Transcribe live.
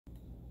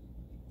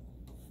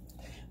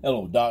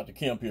Hello, Dr.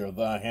 Kemp here,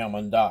 the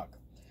Hammond Doc.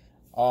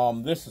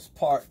 This is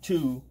part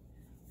 2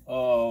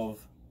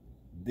 of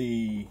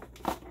the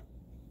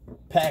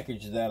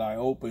package that I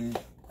opened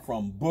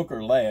from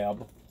Booker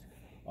Lab.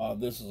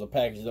 This is a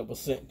package that was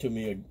sent to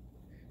me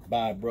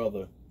by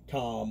Brother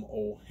Tom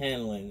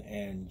O'Hanlon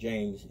and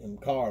James M.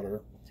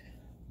 Carter.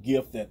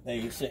 Gift that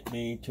they sent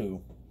me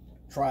to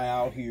try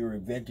out here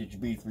at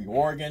Vintage B3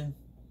 Organ.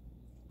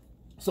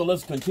 So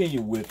let's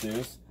continue with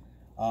this.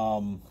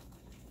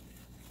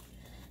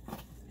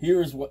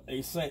 Here's what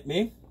they sent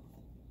me.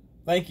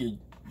 Thank you,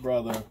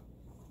 brother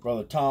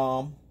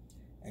Tom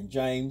and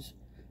James.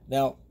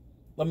 Now,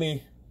 let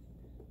me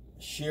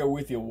share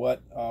with you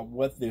what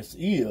this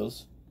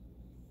is,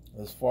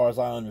 as far as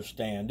I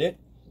understand it.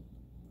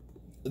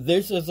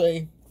 This is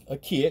a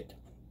kit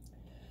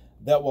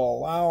that will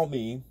allow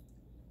me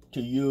to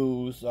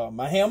use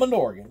my Hammond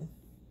organ,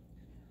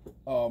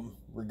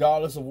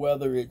 regardless of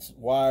whether it's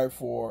wired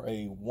for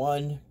a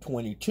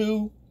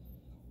 122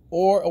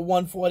 or a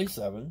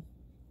 147,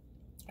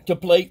 to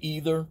play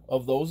either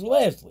of those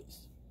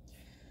Leslies.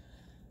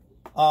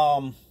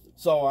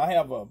 So I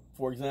have,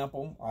 for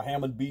example, a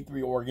Hammond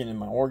B3 organ in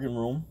my organ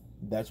room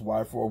that's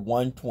wired for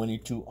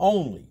 122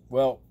 only.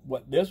 Well,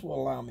 what this will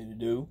allow me to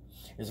do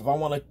is, if I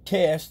want to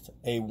test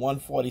a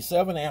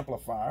 147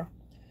 amplifier,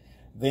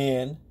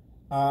 then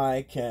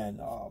I can,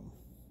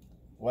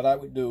 what I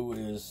would do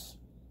is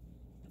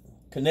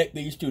connect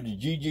these to the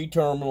GG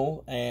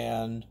terminal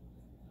and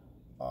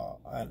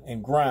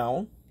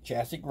ground,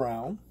 chassis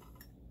ground.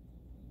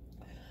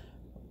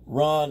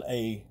 Run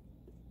a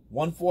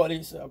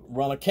 147,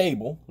 run a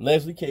cable,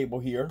 Leslie cable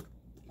here,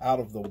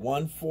 out of the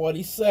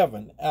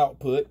 147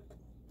 output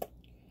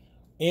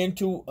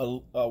into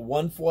a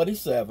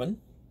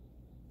 147.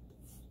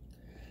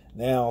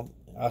 Now,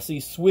 I see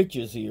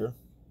switches here,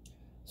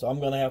 so I'm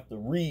going to have to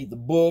read the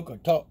book or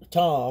talk to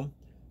Tom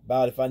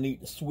about if I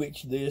need to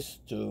switch this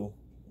to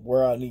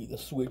where I need to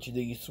switch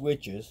these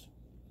switches.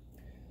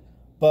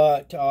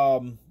 But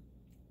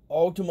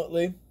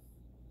ultimately,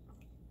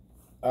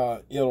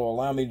 it'll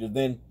allow me to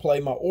then play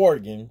my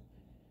organ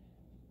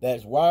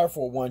that's wired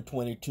for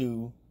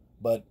 122,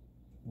 but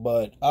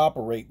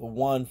operate the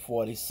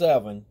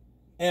 147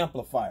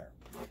 amplifier.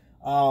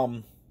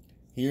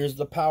 Here's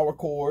the power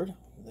cord,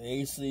 the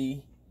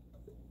AC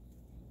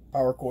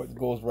power cord that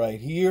goes right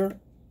here.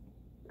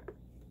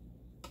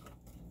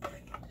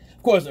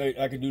 Of course,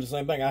 I could do the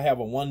same thing. I have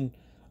a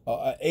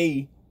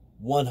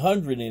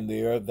 100 in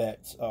there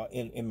that's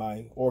in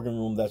my organ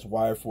room that's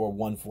wired for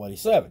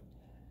 147.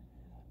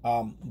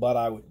 But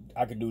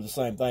I could do the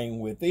same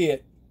thing with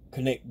it,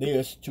 connect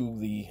this to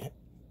the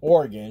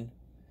organ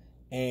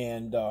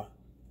and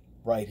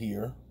right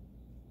here,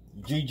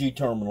 GG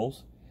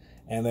terminals,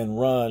 and then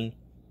run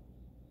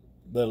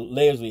the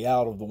Leslie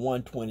out of the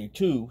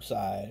 122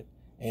 side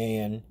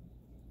and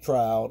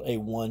try out a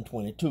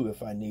 122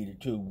 if I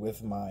needed to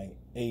with my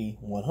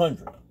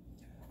A100.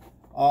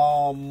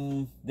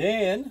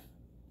 Then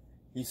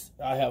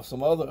I have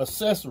some other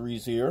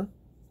accessories here.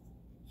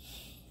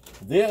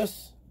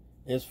 This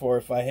is for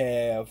if I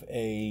have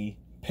a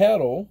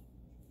pedal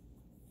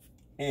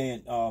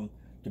and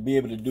to be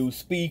able to do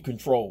speed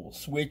control,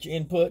 switch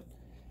input.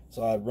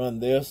 So I run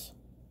this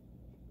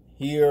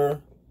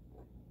here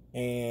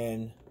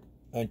and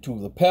into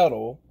the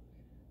pedal,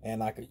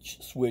 and I could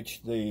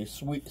switch the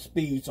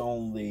speeds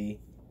on the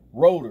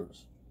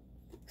rotors.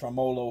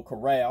 Tremolo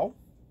corral.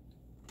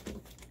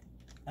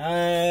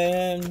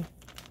 And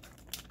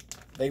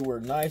they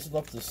were nice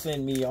enough to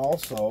send me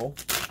also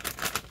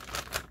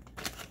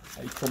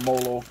a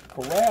tremolo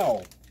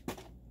corral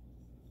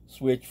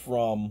switch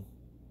from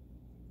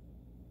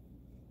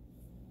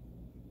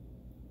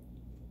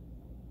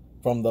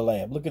the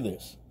lab. Look at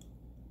this.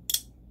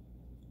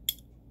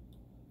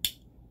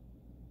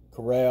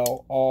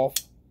 Corral off,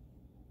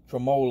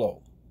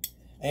 tremolo.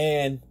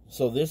 And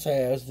so this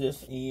has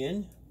this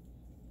in,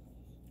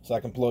 so I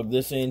can plug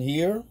this in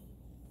here,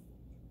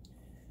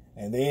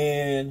 and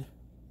then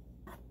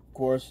of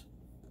course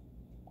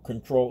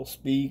control,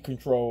 speed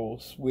control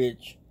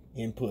switch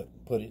input,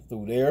 put it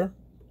through there.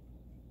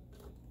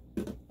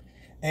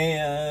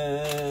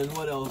 And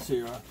what else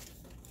here?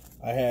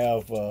 I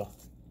have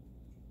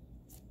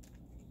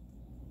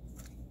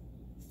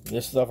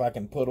this stuff I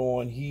can put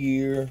on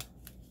here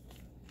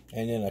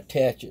and then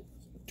attach it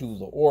to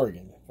the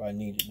organ if I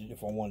needed it,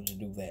 if I wanted to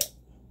do that.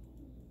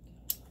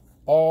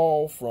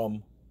 All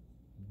from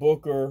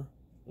Booker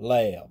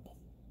Lab.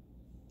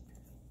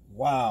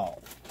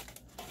 Wow,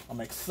 I'm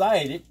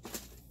excited.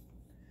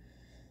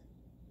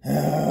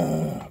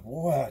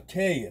 Boy, I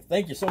tell you,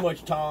 thank you so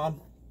much, Tom.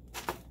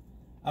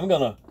 I'm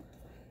gonna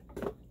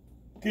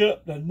get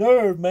up the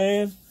nerve,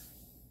 man,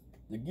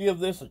 to give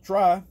this a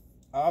try.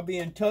 I'll be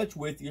in touch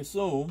with you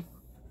soon.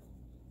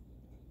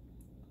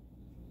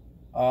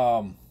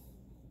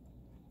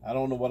 I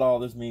don't know what all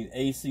this means.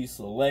 AC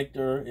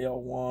selector,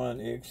 L1,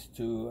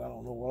 X2. I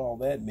don't know what all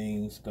that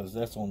means, because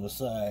that's on the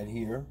side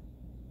here.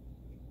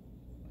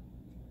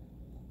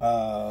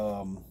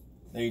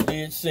 They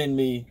did send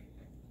me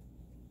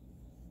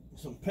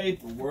some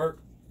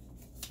paperwork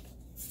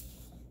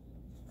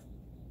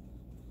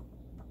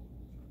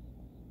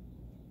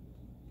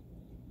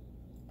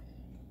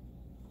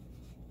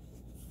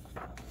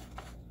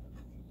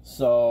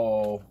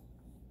So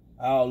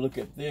I'll look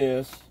at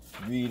this,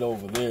 read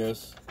over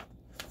this,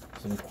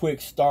 some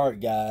quick start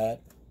guide,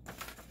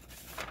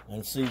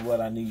 and see what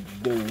I need to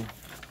do.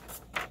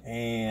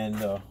 And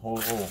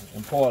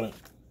important,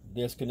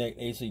 disconnect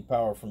AC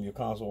power from your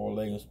console or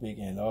Legion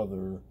speaker and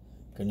other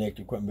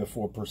connected equipment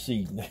before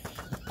proceeding.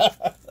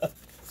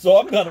 So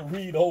I'm gonna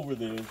read over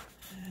this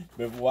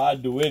before I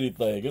do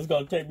anything. It's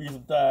gonna take me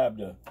some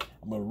time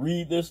I'm gonna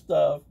read this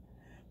stuff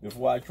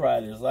before I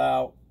try this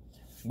out.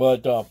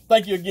 But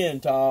thank you again,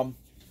 Tom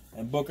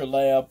and Booker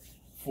Lab,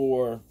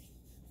 for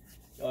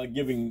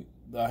giving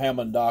the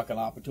Hammond Dock an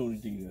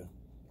opportunity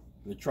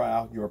to try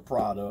out your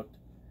product.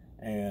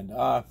 And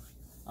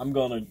I'm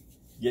gonna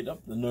get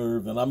up the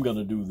nerve, and I'm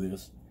gonna do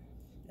this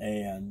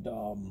and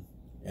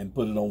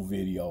put it on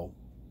video.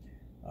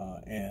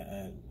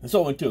 And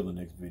so until the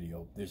next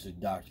video, this is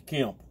Dr.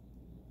 Kemp,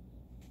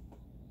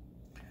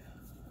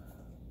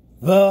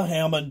 the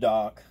Hammond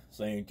Dock,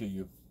 saying to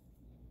you,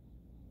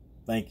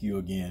 thank you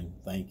again.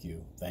 Thank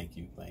you, thank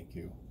you, thank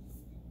you.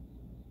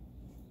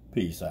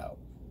 Peace out.